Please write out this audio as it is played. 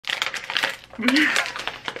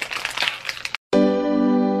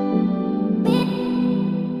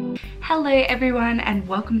Hello everyone and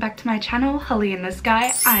welcome back to my channel, Holly in the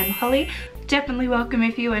Sky. I'm Holly. Definitely welcome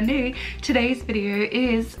if you are new. Today's video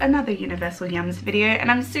is another Universal Yums video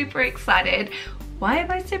and I'm super excited. Why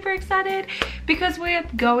am I super excited? Because we're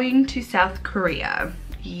going to South Korea.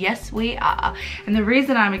 Yes, we are. And the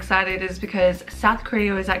reason I'm excited is because South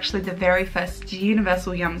Korea was actually the very first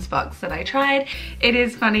Universal Yums box that I tried. It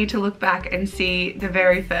is funny to look back and see the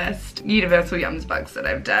very first Universal Yums box that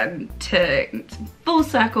I've done to full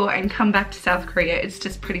circle and come back to South Korea. It's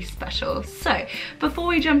just pretty special. So before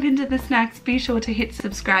we jump into the snacks, be sure to hit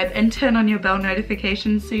subscribe and turn on your bell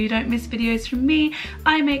notifications so you don't miss videos from me.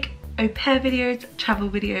 I make au pair videos,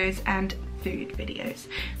 travel videos, and food videos.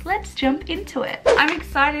 Let's jump into it. I'm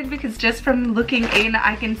excited because just from looking in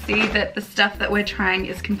I can see that the stuff that we're trying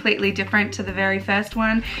is completely different to the very first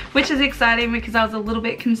one, which is exciting because I was a little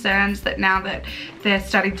bit concerned that now that they're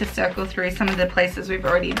starting to circle through some of the places we've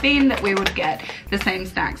already been that we would get the same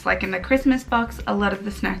snacks. Like in the Christmas box, a lot of the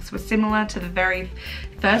snacks were similar to the very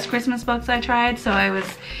first Christmas box I tried, so I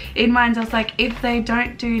was in mind, I was like, if they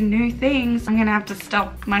don't do new things I'm gonna have to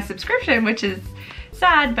stop my subscription, which is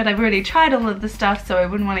sad, but I've already tried all of the stuff, so I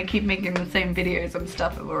wouldn't want to keep making the same videos on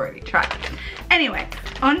stuff I've already tried. Anyway,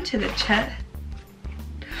 onto the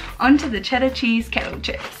cheddar cheese kettle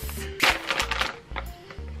chips.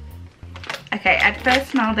 Okay, at first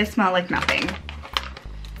smell they smell like nothing.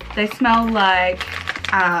 They smell like,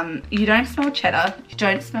 you don't smell cheddar, you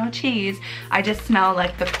don't smell cheese, I just smell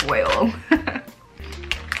like the foil.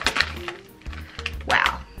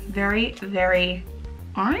 Wow, very, very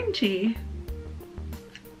orangey.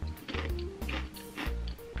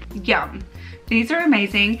 Yum. These are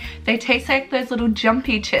amazing. They taste like those little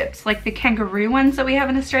jumpy chips, like the kangaroo ones that we have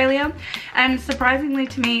in Australia. And surprisingly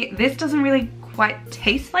to me, this doesn't really quite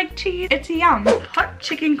taste like cheese. It's yum. Hot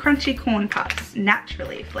chicken crunchy corn puffs,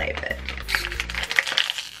 naturally flavored.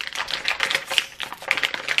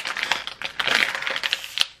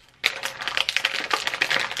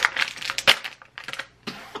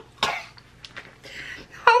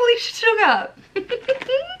 Holy sugar.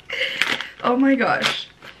 Oh my gosh.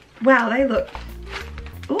 Wow, they look,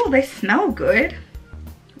 oh, they smell good.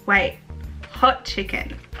 Wait, hot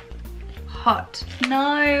chicken. Hot.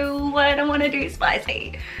 No, I don't want to do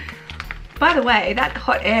spicy. By the way, that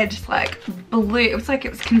hot air just like blew, it was like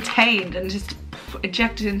it was contained and just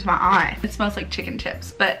ejected into my eye. It smells like chicken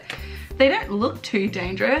chips, but they don't look too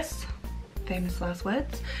dangerous. Famous last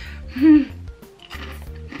words.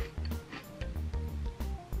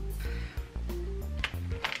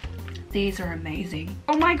 These are amazing.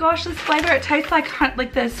 Oh my gosh, this flavor, it tastes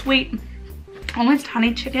like the sweet, almost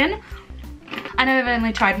honey chicken. I know I've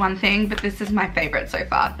only tried one thing, but this is my favorite so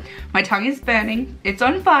far. My tongue is burning, it's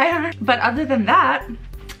on fire. But other than that,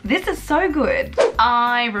 this is so good.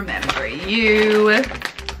 I remember you.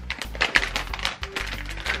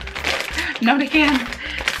 Not again.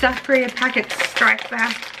 South Korea packets strike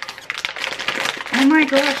back. Oh my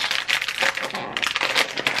gosh.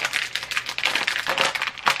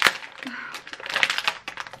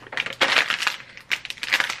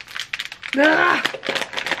 Ugh.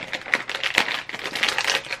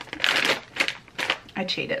 I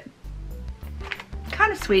cheated.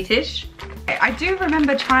 Kind of sweetish. I do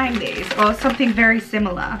remember trying these or something very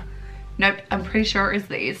similar. Nope, I'm pretty sure it is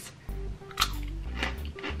these.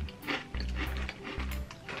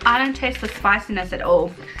 I don't taste the spiciness at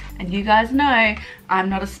all. And you guys know I'm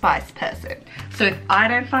not a spice person. So if I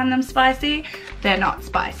don't find them spicy, they're not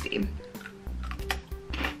spicy.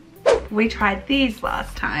 We tried these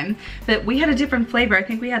last time, but we had a different flavor. I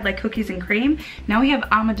think we had like cookies and cream. Now we have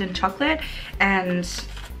almond and chocolate, and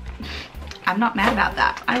I'm not mad about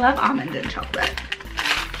that. I love almond and chocolate.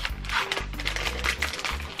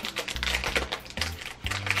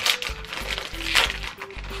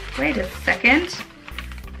 Wait a second.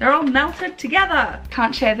 They're all melted together.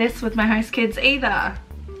 Can't share this with my host kids either.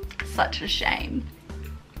 Such a shame.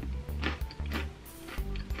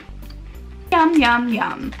 Yum, yum,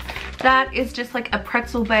 yum. That is just like a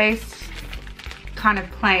pretzel base, kind of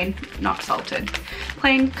plain, not salted.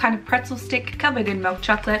 Plain kind of pretzel stick covered in milk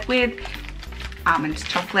chocolate with almond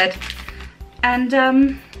chocolate.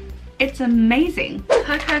 And it's amazing.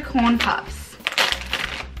 Cocoa corn puffs.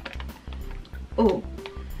 Ooh.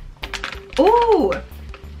 Ooh.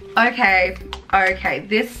 Okay, okay,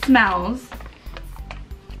 this smells,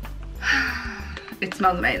 it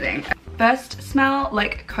smells amazing. First smell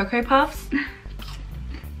like Cocoa Puffs.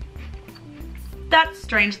 That's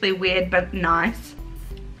strangely weird but nice.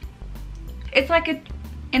 It's like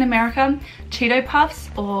in America, Cheeto Puffs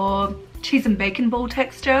or cheese and bacon ball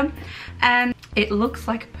texture, and it looks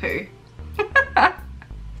like poo.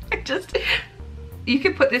 You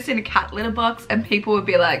could put this in a cat litter box and people would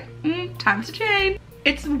be like, time to change.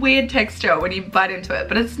 It's a weird texture when you bite into it,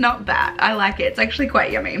 but it's not bad. I like it. It's actually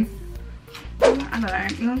quite yummy. I don't know.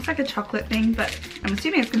 It looks like a chocolate thing, but I'm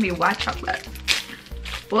assuming it's gonna be white chocolate.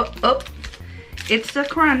 Oh, it's a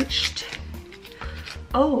crunched.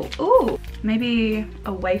 Oh, ooh. Maybe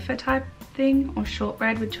a wafer type thing or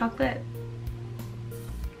shortbread with chocolate.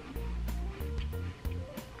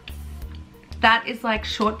 That is like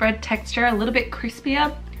shortbread texture, a little bit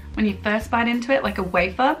crispier when you first bite into it, like a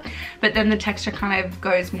wafer, but then the texture kind of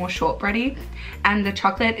goes more shortbready, and the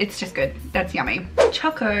chocolate, it's just good. That's yummy.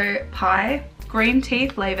 Choco pie, green tea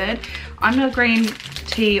flavored. I'm not a green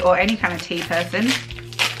tea or any kind of tea person.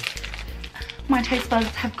 My taste buds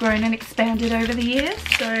have grown and expanded over the years,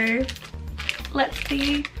 so let's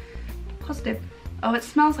be positive. Oh, it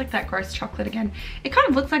smells like that gross chocolate again. It kind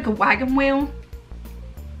of looks like a wagon wheel.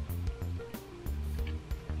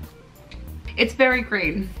 It's very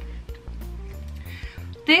green.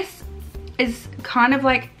 This is kind of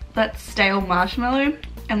like that stale marshmallow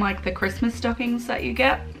and like the Christmas stockings that you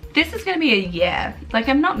get. This is gonna be a yeah. Like,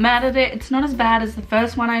 I'm not mad at it. It's not as bad as the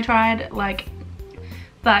first one I tried, like,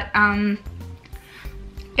 but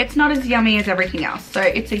it's not as yummy as everything else, so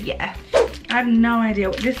it's a yeah. I have no idea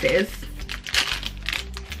what this is.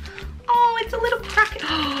 Oh, it's a little cracker.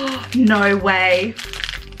 Oh, no way.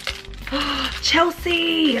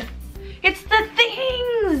 Chelsea. It's the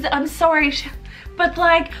things. I'm sorry, but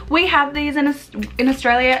like, we have these in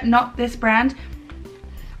Australia, not this brand.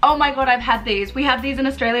 Oh my god, I've had these. We have these in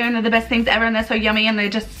Australia and they're the best things ever, and they're so yummy and they're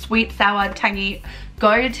just sweet, sour, tangy.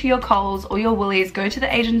 Go to your Coles or your Woolies, go to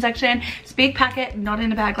the Asian section. It's a big packet, not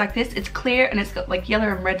in a bag like this. It's clear and it's got like yellow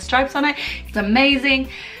and red stripes on it. It's amazing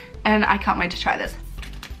and I can't wait to try this.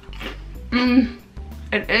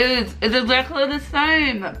 It is. It's exactly the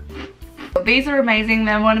same. These are amazing.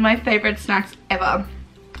 They're one of my favorite snacks ever.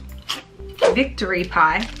 Victory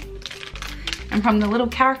pie. And from the little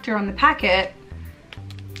character on the packet,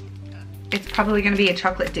 it's probably going to be a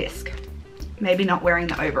chocolate disc. Maybe not wearing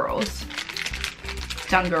the overalls.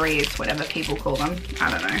 Dungarees, whatever people call them.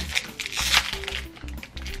 I don't know.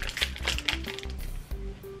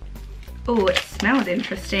 Oh, it smells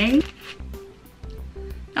interesting.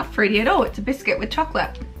 Not fruity at all. It's a biscuit with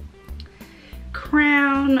chocolate.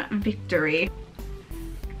 Crown Victory.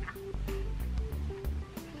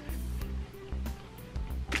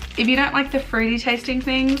 If you don't like the fruity tasting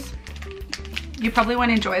things, you probably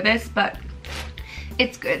won't enjoy this, but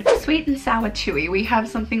it's good. Sweet and sour chewy. We have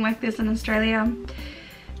something like this in Australia,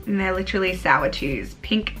 and they're literally sour chews.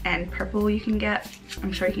 Pink and purple you can get.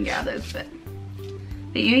 I'm sure you can get others, but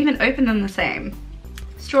you even open them the same.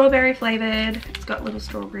 Strawberry flavored. It's got little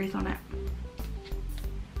strawberries on it.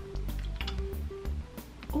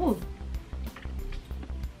 Oh,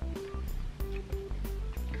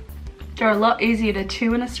 they're a lot easier to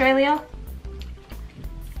chew in Australia.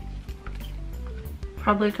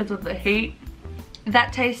 Probably because of the heat.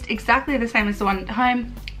 That tastes exactly the same as the one at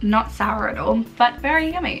home. Not sour at all, but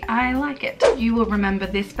very yummy. I like it. You will remember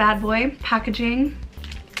this bad boy. Packaging.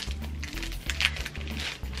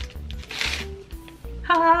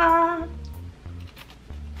 Ha!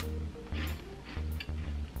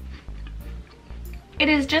 It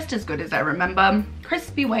is just as good as I remember.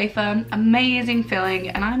 Crispy wafer, amazing filling,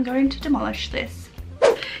 and I'm going to demolish this.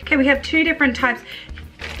 Okay, we have two different types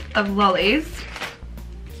of lollies.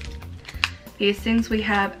 These things, we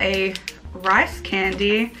have a rice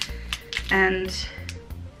candy and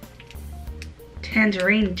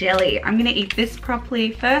tangerine jelly. I'm gonna eat this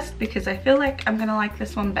properly first because I feel like I'm gonna like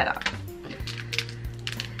this one better.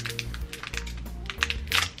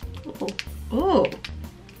 Ooh.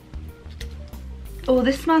 Oh,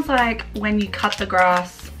 this smells like when you cut the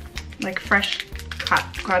grass, like fresh cut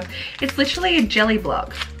grass. It's literally a jelly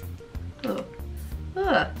block. Oh.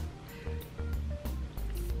 Ugh.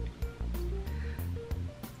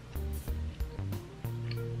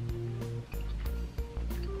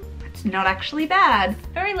 It's not actually bad.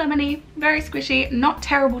 Very lemony, very squishy, not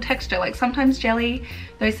terrible texture. Like sometimes jelly,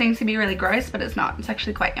 those things can be really gross, but it's not. It's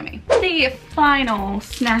actually quite yummy. The final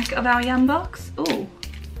snack of our yum box, ooh,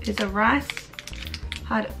 is a rice.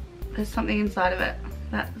 There's something inside of it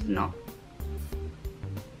that is not.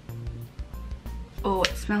 Oh,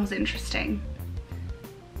 it smells interesting.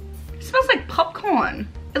 It smells like popcorn.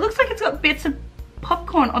 It looks like it's got bits of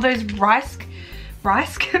popcorn or those rice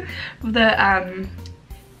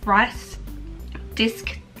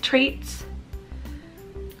disc treats.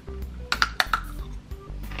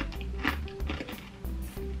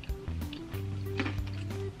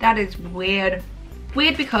 That is weird.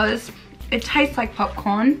 Weird because it tastes like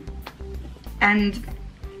popcorn and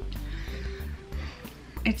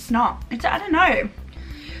it's not. I don't know.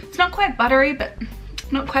 It's not quite buttery, but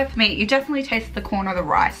not quite for me. You definitely taste the corn or the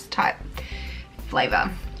rice type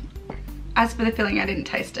flavor. As for the filling, I didn't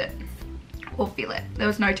taste it or feel it. There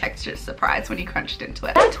was no texture surprise when you crunched into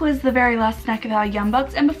it. That was the very last snack of our Yum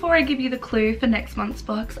box, and before I give you the clue for next month's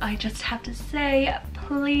box, I just have to say,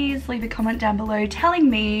 please leave a comment down below telling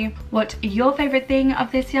me what your favorite thing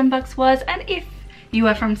of this Yum box was, and if you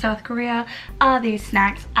are from South Korea, are these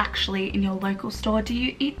snacks actually in your local store? Do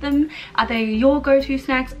you eat them? Are they your go-to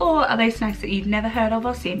snacks, or are they snacks that you've never heard of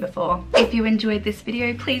or seen before? If you enjoyed this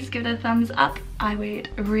video, please give it a thumbs up. I would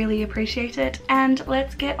really appreciate it. And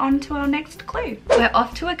let's get on to our next clue. We're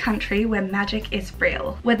off to a country where magic is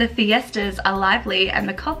real, where the fiestas are lively and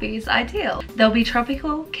the coffee's ideal. There'll be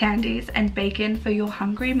tropical candies and bacon for your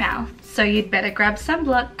hungry mouth. So you'd better grab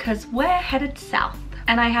sunblock, cause we're headed south.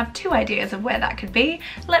 And I have 2 ideas of where that could be.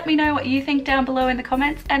 Let me know what you think down below in the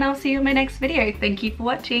comments, and I'll see you in my next video. Thank you for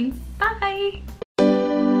watching. Bye!